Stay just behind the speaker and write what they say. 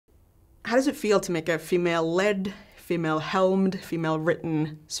How does it feel to make a female-led, female-helmed,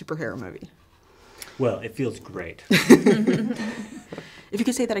 female-written superhero movie? Well, it feels great. If you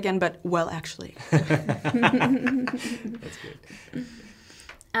could say that again, but well, actually. That's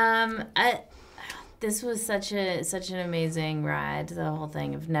good. This was such an amazing ride. The whole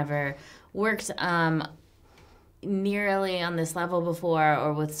thing. I've never worked nearly on this level before,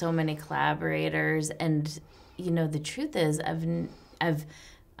 or with so many collaborators. And you know, the truth is,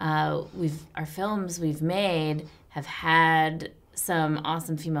 our films we've made have had some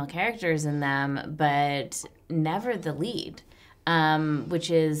awesome female characters in them, but never the lead, which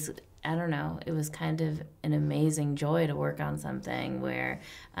is, I don't know, it was kind of an amazing joy to work on something where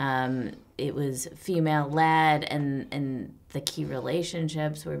it was female-led and the key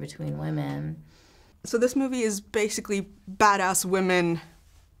relationships were between women. So this movie is basically badass women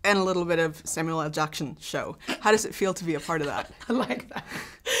and a little bit of Samuel L. Jackson show. How does it feel to be a part of that? I like that.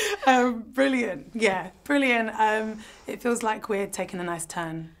 Brilliant. Yeah, brilliant. It feels like we're taking a nice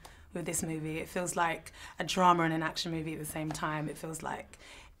turn with this movie. It feels like a drama and an action movie at the same time. It feels like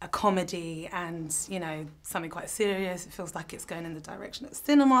a comedy and, you know, something quite serious. It feels like it's going in the direction that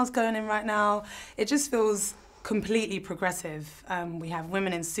cinema's going in right now. It just feels completely progressive. We have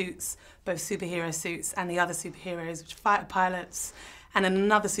women in suits, both superhero suits and the other superheroes, which are fighter pilots, and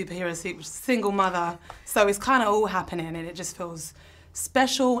another superhero suit, which is a single mother. So it's kind of all happening, and it just feels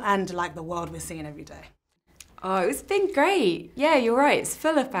special and like the world we're seeing every day. Oh, it's been great. Yeah, you're right. It's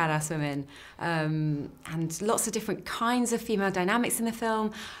full of badass women and lots of different kinds of female dynamics in the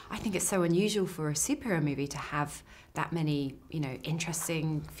film. I think it's so unusual for a superhero movie to have that many, you know,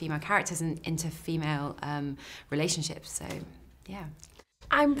 interesting female characters and inter-female relationships. So, yeah.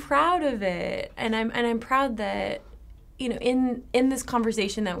 I'm proud of it, and I'm proud that, you know, in this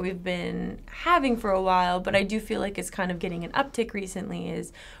conversation that we've been having for a while, but I do feel like it's kind of getting an uptick recently,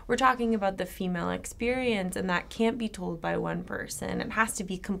 is we're talking about the female experience, and that can't be told by one person. It has to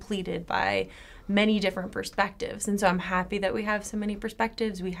be completed by many different perspectives. And so I'm happy that we have so many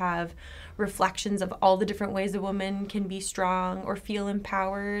perspectives. We have reflections of all the different ways a woman can be strong or feel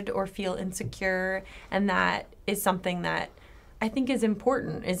empowered or feel insecure, and that is something that I think is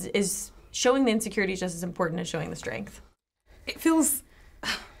important, is showing the insecurity is just as important as showing the strength. It feels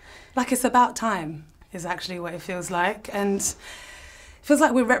like it's about time, is actually what it feels like. And it feels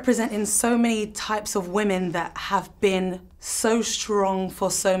like we're representing so many types of women that have been so strong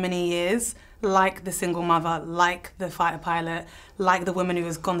for so many years, like the single mother, like the fighter pilot, like the woman who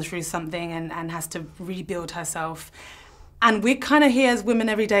has gone through something and has to rebuild herself. And we're kind of here as women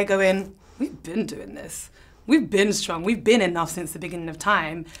every day going, we've been doing this. We've been strong. We've been enough since the beginning of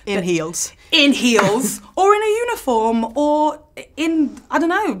time. In heels. In heels, or in a uniform, or in, I don't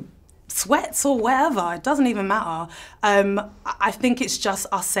know, sweats or whatever. It doesn't even matter. I think it's just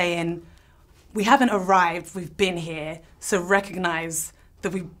us saying, we haven't arrived, we've been here, so recognise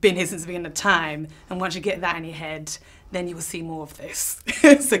that we've been here since the beginning of time, and once you get that in your head, then you will see more of this.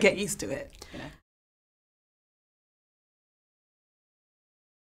 So get used to it. You know?